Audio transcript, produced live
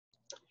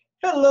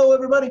Hello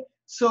everybody.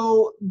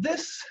 So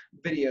this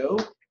video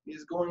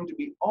is going to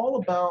be all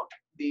about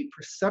the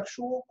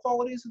perceptual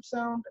qualities of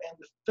sound and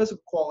the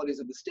physical qualities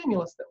of the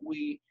stimulus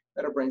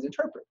that our brains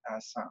interpret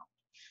as sound.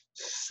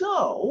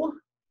 So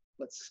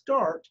let's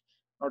start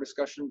our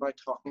discussion by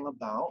talking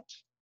about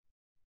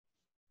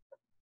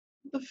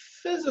the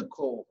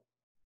physical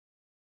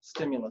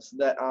stimulus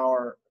that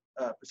our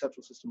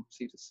perceptual system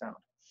perceives as sound.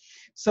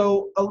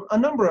 So a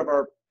number of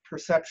our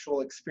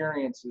perceptual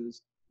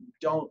experiences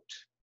don't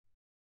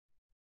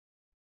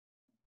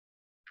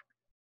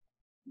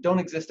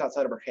exist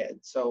outside of our head.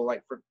 So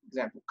like, for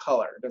example,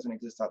 color doesn't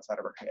exist outside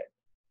of our head.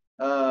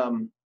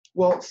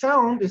 Well,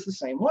 sound is the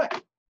same way.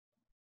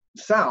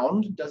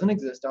 Sound doesn't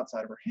exist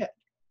outside of our head.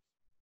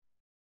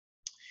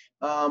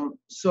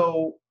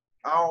 So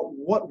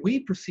what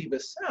we perceive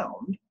as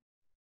sound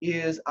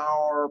is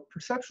our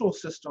perceptual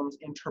system's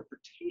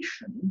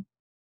interpretation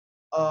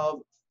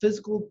of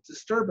physical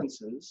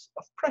disturbances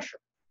of pressure.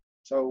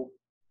 So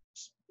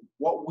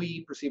what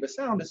we perceive as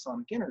sound is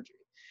sonic energy.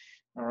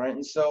 All right,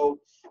 and so,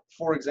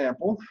 for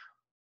example,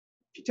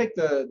 if you take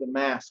the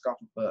mask off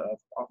of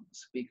the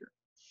speaker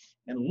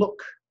and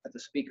look at the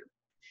speaker,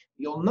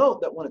 you'll note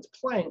that when it's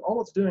playing,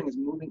 all it's doing is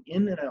moving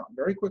in and out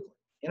very quickly,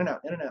 in and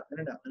out, in and out, in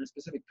and out, in a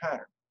specific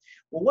pattern.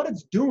 Well, what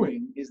it's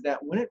doing is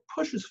that when it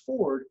pushes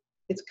forward,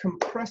 it's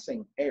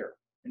compressing air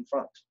in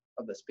front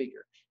of the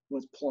speaker.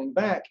 When it's pulling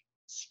back,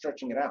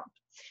 stretching it out.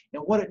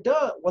 And what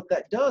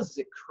that does is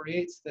it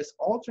creates this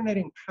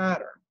alternating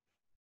pattern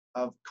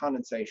of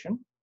condensation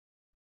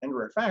and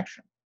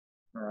rarefaction.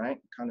 All right,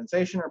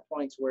 condensation are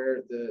points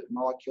where the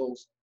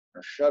molecules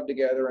are shoved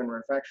together, and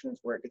rarefaction is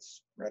where it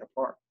gets spread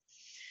apart.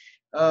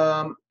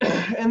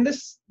 And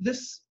this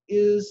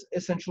is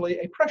essentially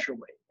a pressure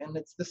wave, and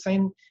it's the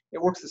same.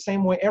 It works the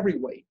same way every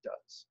wave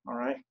does. All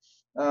right.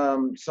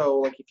 So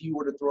like if you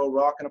were to throw a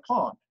rock in a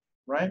pond,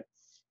 right,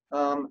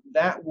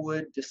 that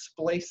would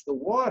displace the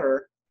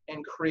water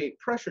and create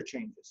pressure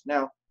changes.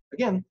 Now,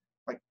 again,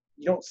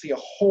 you don't see a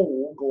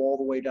hole go all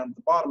the way down to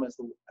the bottom as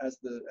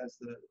the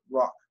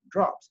rock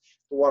drops.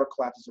 The water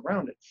collapses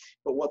around it.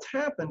 But what's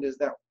happened is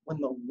that when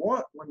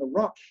the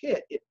rock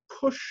hit, it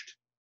pushed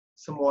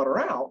some water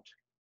out,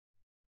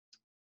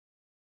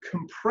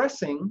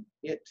 compressing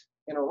it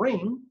in a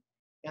ring,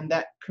 and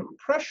that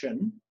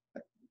compression,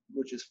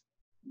 which is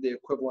the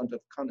equivalent of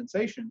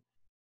condensation,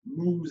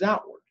 moves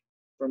outward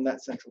from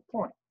that central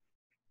point.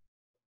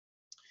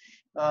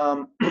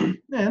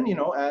 And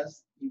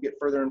as you get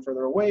further and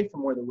further away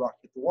from where the rock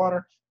hit the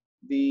water,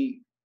 the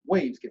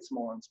waves get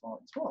smaller and smaller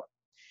and smaller.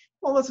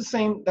 Well,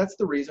 that's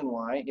the reason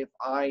why if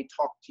I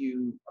talk to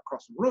you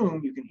across a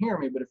room, you can hear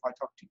me, but if I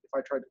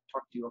try to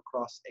talk to you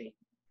across a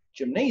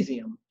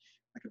gymnasium,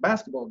 like a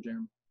basketball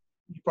gym,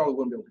 you probably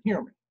wouldn't be able to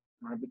hear me,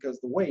 all right, because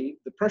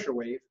the pressure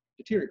wave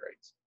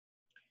deteriorates.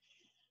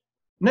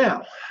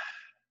 Now,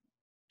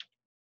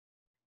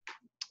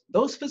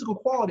 those physical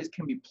qualities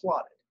can be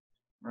plotted.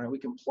 Right, we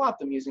can plot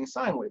them using a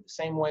sine wave, the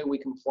same way we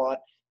can plot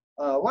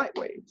light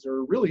waves,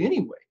 or really any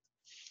wave.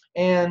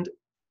 And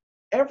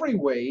every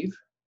wave,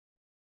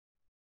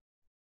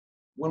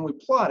 when we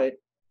plot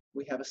it,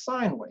 we have a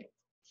sine wave.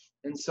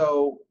 And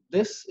so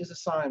this is a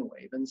sine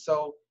wave. And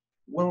so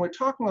when we're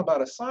talking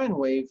about a sine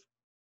wave,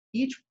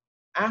 each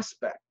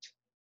aspect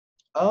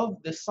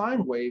of this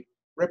sine wave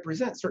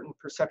represents certain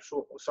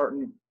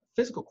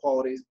physical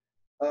qualities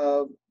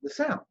of the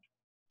sound.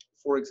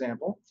 For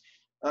example,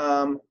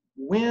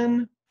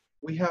 when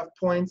we have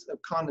points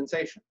of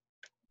condensation,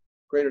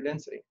 greater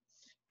density,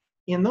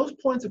 in those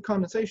points of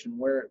condensation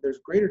where there's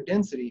greater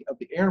density of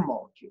the air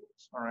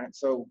molecules, all right,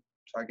 so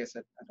I guess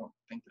I don't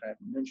think that I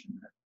haven't mentioned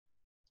that.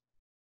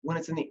 When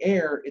it's in the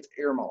air, it's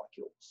air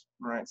molecules,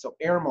 all right, so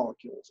air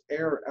molecules,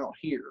 air out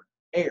here,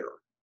 air,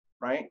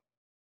 right,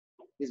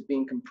 is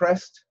being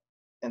compressed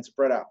and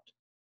spread out,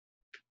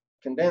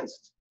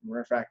 condensed and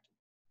rarefacted,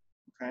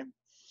 okay?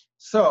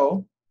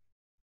 So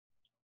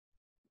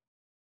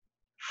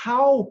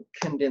how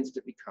condensed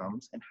it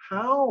becomes and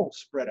how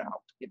spread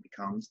out it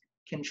becomes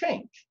can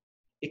change.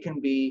 It can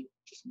be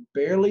just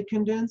barely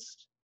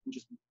condensed and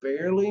just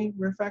barely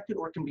rarefacted,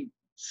 or it can be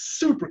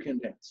super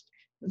condensed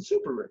and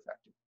super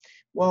rarefacted.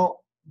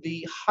 Well,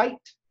 the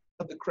height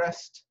of the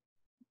crest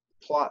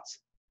plots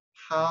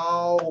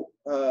how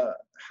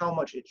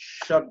much it's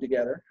shoved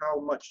together, how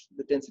much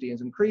the density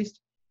is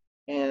increased,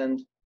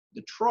 and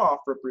the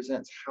trough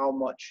represents how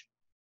much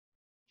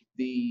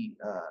the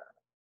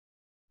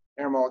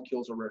air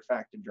molecules are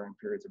rarefacted during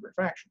periods of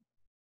rarefaction.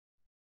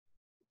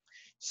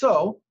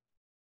 So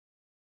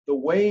the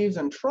waves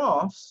and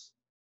troughs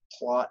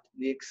plot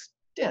the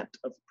extent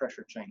of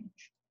pressure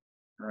change,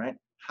 all right?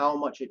 How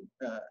much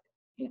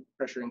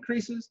pressure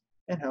increases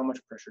and how much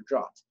pressure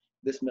drops.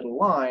 This middle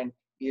line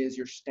is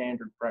your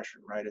standard pressure,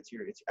 right? It's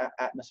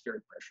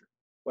atmospheric pressure,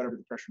 whatever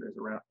the pressure is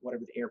around,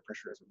 whatever the air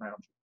pressure is around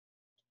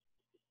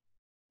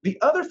you.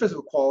 The other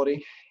physical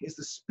quality is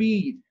the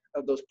speed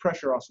of those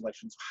pressure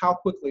oscillations. How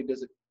quickly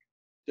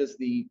does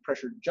the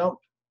pressure jump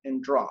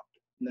and drop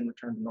and then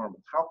return to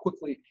normal?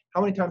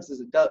 How many times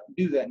does it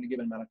do that in a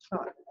given amount of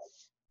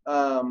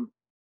time?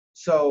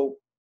 So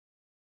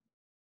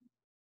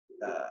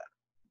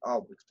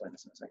I'll explain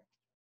this in a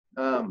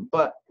second.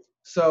 But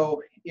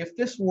so if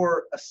this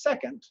were a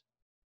second,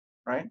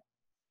 right,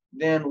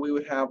 then we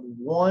would have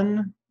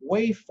one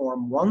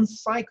waveform, one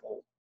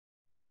cycle,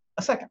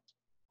 a second.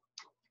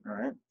 All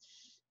right.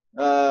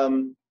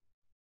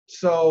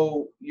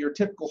 So your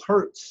typical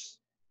hertz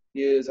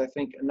is, I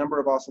think, a number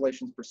of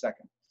oscillations per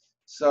second.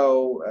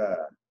 So,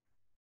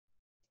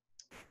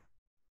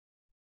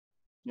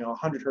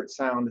 100 hertz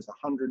sound is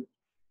 100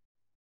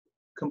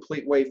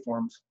 complete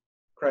waveforms,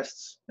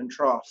 crests and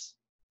troughs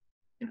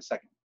in a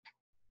second.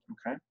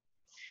 Okay.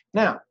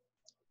 Now,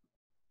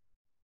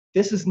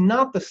 this is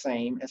not the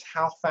same as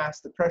how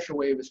fast the pressure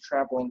wave is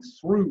traveling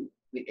through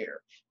the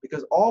air,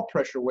 because all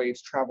pressure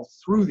waves travel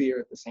through the air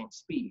at the same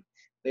speed.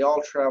 They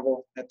all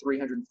travel at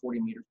 340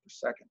 meters per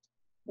second,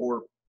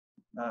 or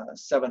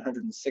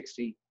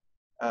 760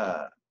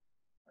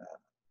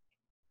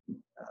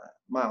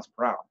 miles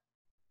per hour.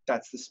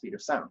 That's the speed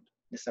of sound,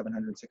 is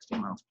 760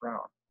 miles per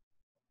hour.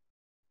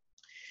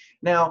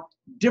 Now,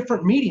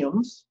 different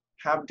mediums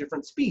have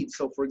different speeds.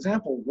 So, for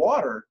example,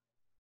 water,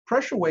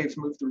 pressure waves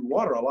move through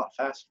water a lot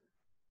faster.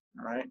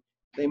 All right,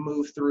 they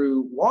move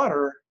through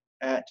water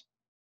at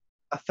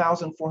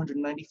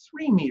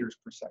 1,493 meters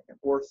per second,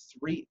 or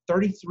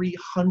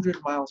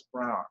 3,300 miles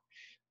per hour.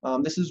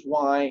 This is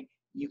why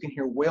you can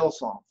hear whale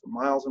song for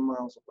miles and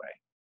miles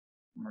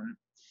away. All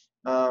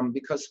right?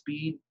 Because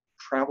speed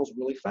travels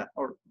really fast,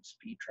 or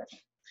speed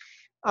travels.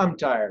 I'm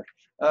tired.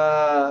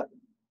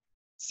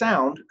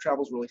 Sound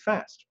travels really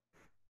fast.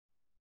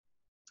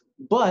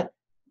 But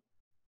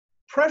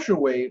pressure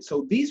waves,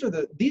 so these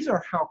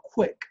are how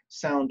quick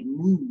sound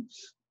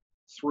moves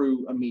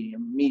through a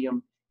medium.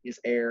 Medium is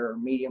air,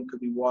 medium could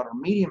be water.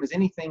 Medium is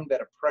anything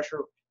that a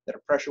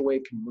pressure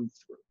wave can move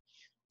through.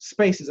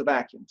 Space is a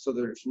vacuum, so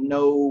there's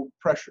no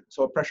pressure,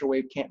 so a pressure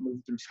wave can't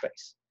move through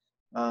space.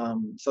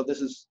 So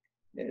this is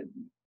the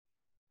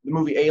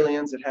movie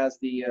Aliens. It has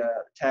the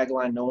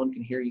tagline, "No one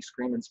can hear you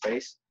scream in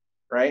space,"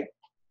 right?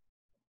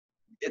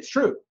 It's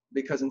true,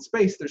 because in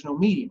space there's no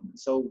medium,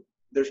 so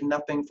there's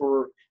nothing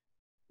for,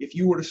 if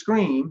you were to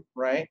scream,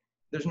 right,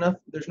 there's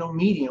no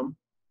medium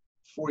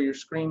for your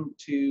scream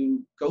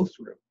to go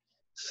through.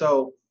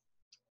 So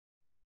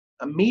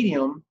a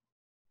medium,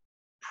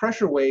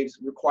 pressure waves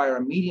require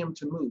a medium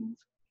to move,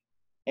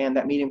 and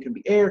that medium can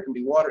be air, it can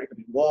be water, it can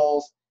be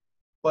walls,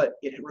 but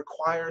it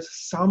requires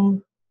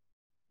some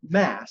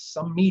mass,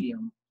 some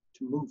medium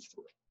to move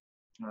through it.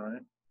 All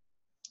right.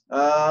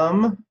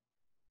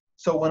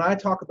 So when I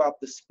talk about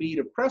the speed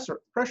of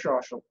pressure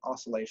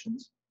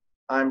oscillations,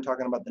 I'm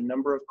talking about the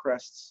number of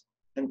crests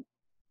and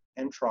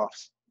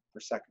troughs per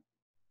second.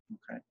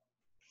 Okay.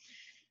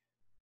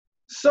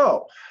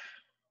 So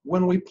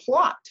when we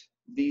plot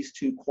these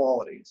two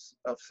qualities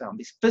of sound,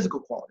 these physical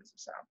qualities of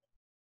sound,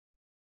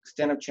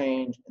 extent of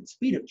change and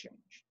speed of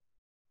change,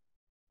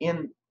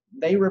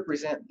 they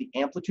represent the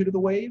amplitude of the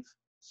wave,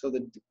 so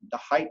the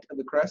height of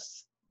the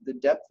crests, the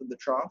depth of the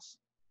troughs,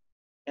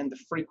 and the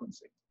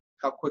frequency,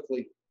 how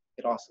quickly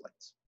it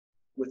oscillates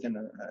within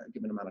a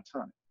given amount of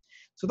time.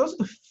 So those are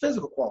the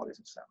physical qualities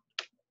of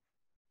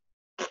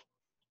sound.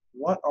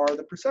 What are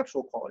the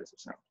perceptual qualities of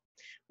sound?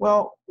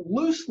 Well,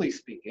 loosely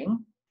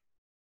speaking,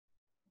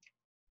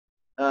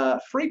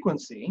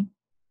 frequency,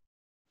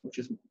 which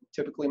is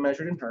typically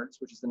measured in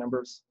hertz, which is the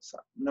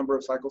number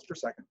of cycles per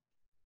second,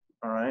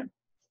 all right,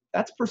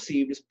 that's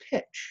perceived as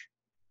pitch,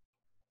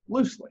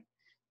 loosely,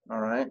 all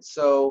right?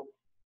 So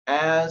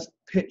as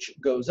pitch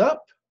goes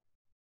up,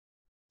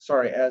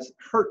 as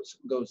hertz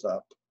goes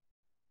up,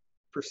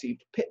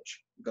 perceived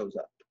pitch goes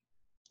up.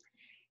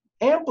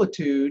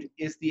 Amplitude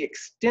is the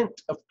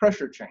extent of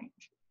pressure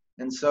change.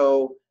 And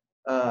so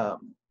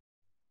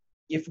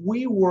if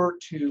we were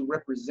to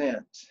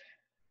represent,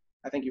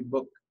 I think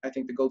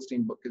the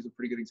Goldstein book is a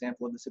pretty good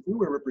example of this. If we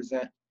were to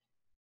represent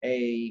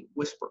a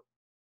whisper,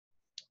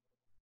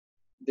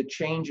 the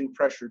change in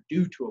pressure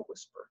due to a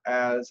whisper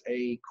as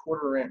a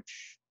 1/4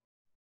 inch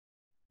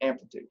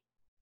amplitude,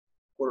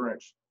 1/4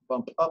 inch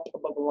bump up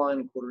above the line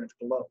and 1/4 inch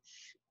below.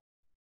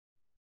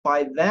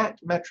 By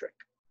that metric,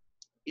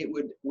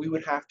 we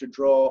would have to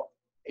draw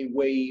a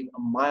wave a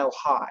mile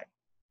high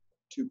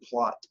to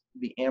plot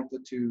the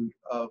amplitude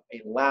of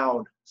a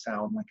loud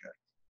sound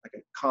like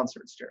a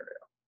concert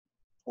stereo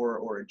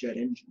or a jet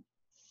engine.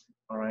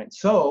 All right,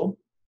 so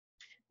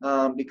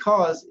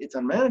because it's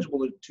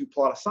unmanageable to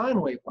plot a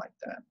sine wave like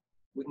that,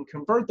 we can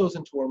convert those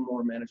into a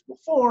more manageable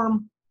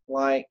form,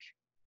 like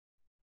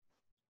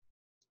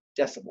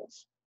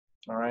decibels.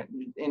 All right,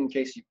 in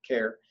case you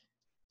care,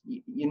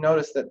 you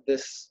notice that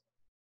this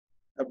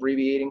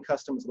abbreviating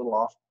custom is a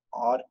little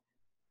odd.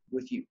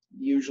 With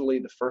usually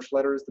the first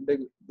letter is the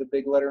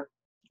big letter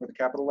or the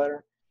capital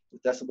letter.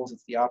 With decibels,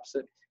 it's the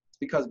opposite. It's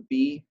because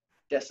B,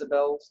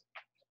 decibels.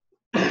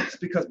 It's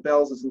because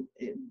bells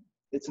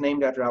it's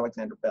named after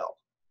Alexander Bell.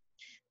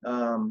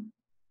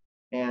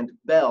 And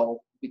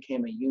Bell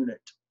became a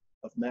unit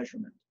of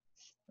measurement,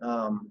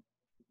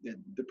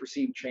 the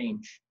perceived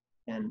change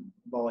in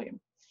volume.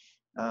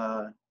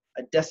 A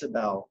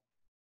decibel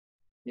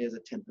is a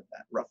tenth of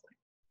that, roughly.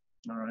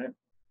 All right.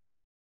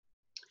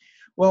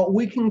 Well,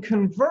 we can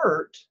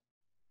convert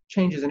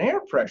changes in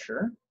air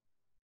pressure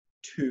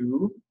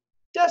to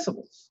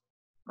decibels,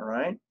 all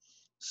right?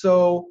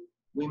 So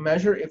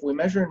if we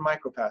measure in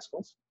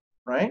micropascals,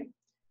 right?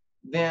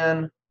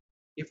 Then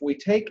if we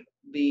take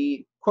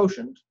the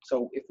quotient,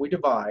 so if we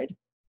divide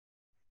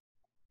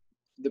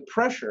the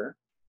pressure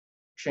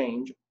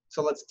change,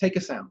 so let's take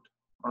a sound,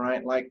 all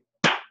right? Like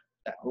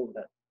that,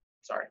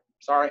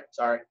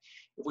 sorry.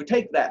 If we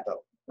take that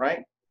though,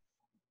 right?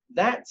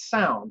 That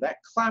sound, that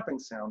clapping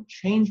sound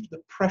changed the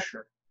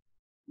pressure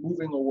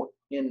moving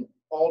in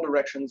all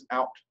directions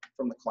out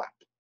from the clap,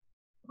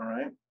 all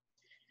right?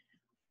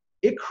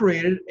 It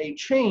created a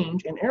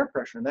change in air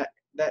pressure, and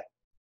that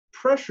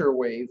pressure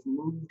wave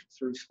moved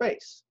through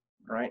space,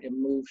 right? It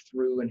moved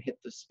through and hit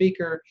the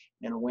speaker,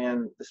 and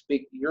when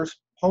your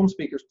home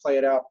speakers play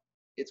it out,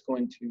 it's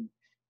going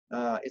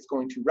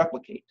to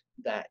replicate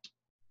that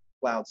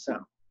loud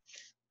sound.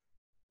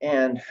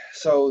 And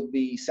so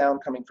the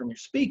sound coming from your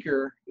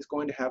speaker is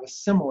going to have a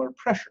similar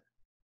pressure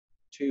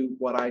to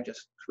what I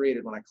just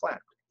created when I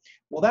clapped.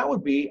 Well, that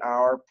would be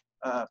our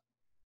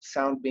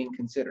sound being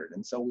considered.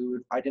 And so we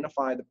would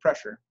identify the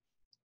pressure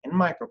in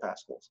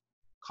micropascals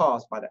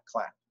caused by that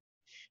clap.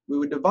 We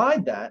would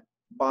divide that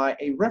by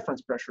a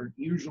reference pressure,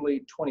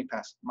 usually 20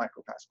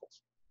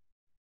 micropascals.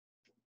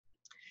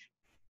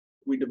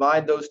 We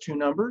divide those two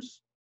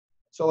numbers.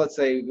 So let's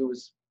say it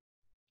was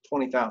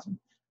 20,000,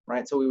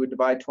 right? So we would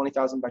divide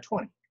 20,000 by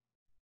 20.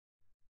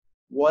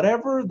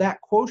 Whatever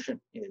that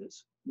quotient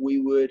is, we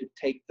would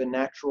take the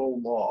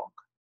natural log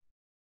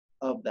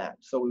of that.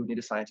 So we would need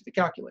a scientific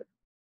calculator.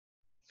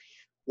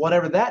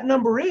 Whatever that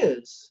number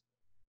is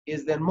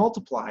then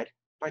multiplied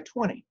by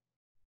 20,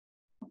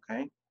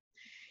 okay?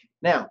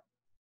 Now,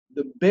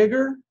 the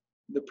bigger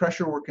the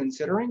pressure we're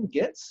considering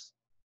gets,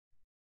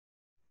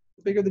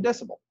 the bigger the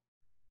decibel.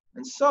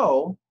 And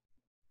so,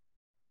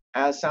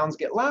 as sounds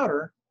get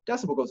louder,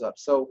 decibel goes up.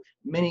 So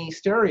many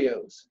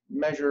stereos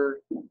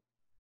measure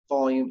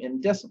volume in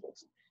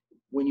decibels.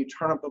 When you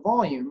turn up the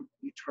volume,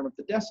 you turn up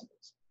the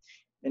decibels.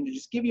 And to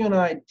just give you an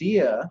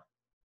idea,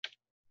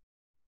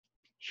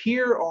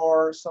 here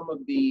are some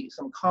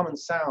common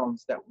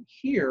sounds that we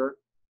hear.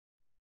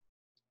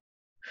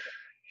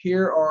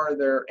 Here are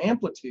their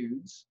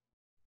amplitudes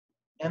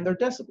and their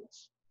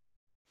decibels,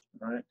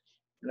 all right?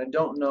 And I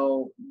don't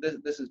know,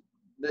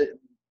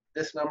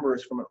 this number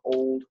is from an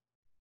old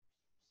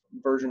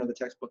version of the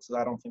textbook, so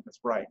I don't think that's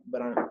right,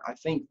 but I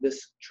think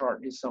this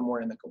chart is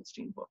somewhere in the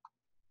Goldstein book.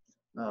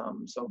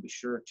 So be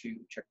sure to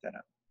check that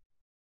out.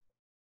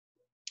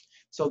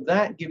 So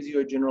that gives you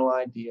a general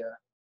idea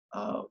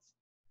of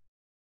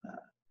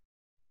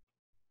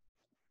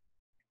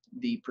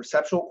the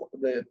physical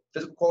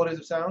qualities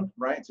of sound,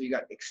 right? So you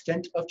got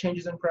extent of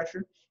changes in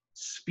pressure,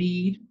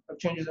 speed of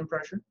changes in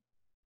pressure,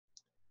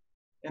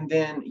 and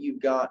then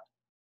you've got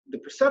the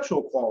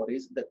perceptual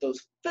qualities that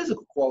those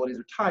physical qualities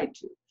are tied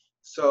to.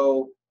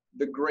 So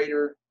the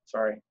greater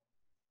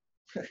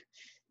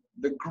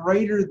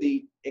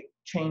the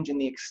change in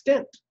the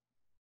extent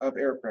of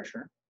air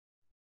pressure,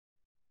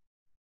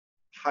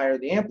 higher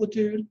the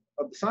amplitude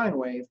of the sine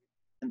wave,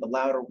 and the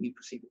louder we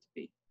perceive it to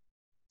be.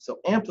 So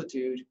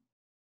amplitude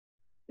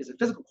is a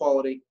physical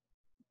quality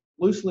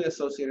loosely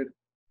associated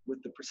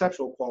with the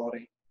perceptual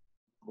quality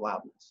of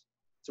loudness.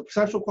 So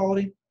perceptual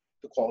quality,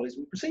 the qualities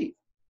we perceive.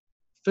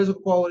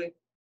 Physical quality,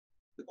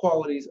 the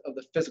qualities of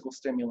the physical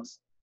stimulus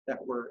that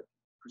we're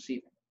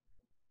perceiving.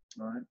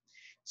 All right.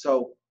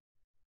 So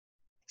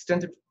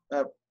extent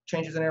of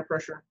changes in air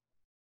pressure,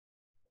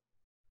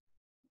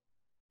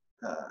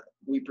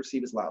 we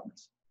perceive as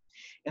loudness.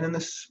 And then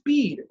the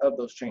speed of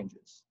those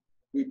changes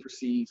we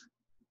perceive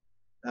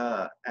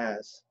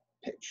as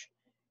pitch.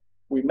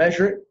 We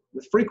measure it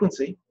with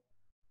frequency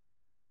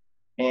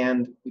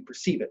and we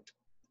perceive it.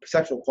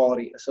 Perceptual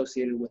quality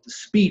associated with the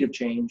speed of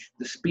change,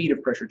 the speed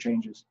of pressure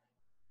changes.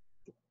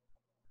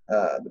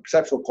 The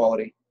perceptual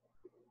quality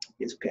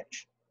is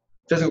pitch.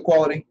 Physical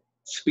quality,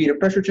 speed of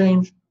pressure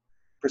change,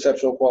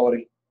 perceptual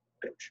quality,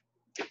 pitch.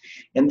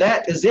 And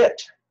that is it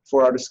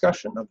for our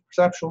discussion of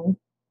perceptual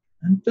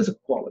and physical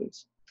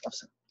qualities of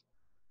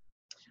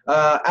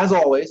sound. As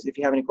always, if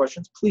you have any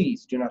questions,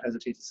 please do not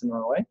hesitate to send them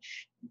our way.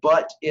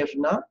 But if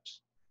not,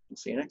 we'll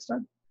see you next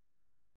time.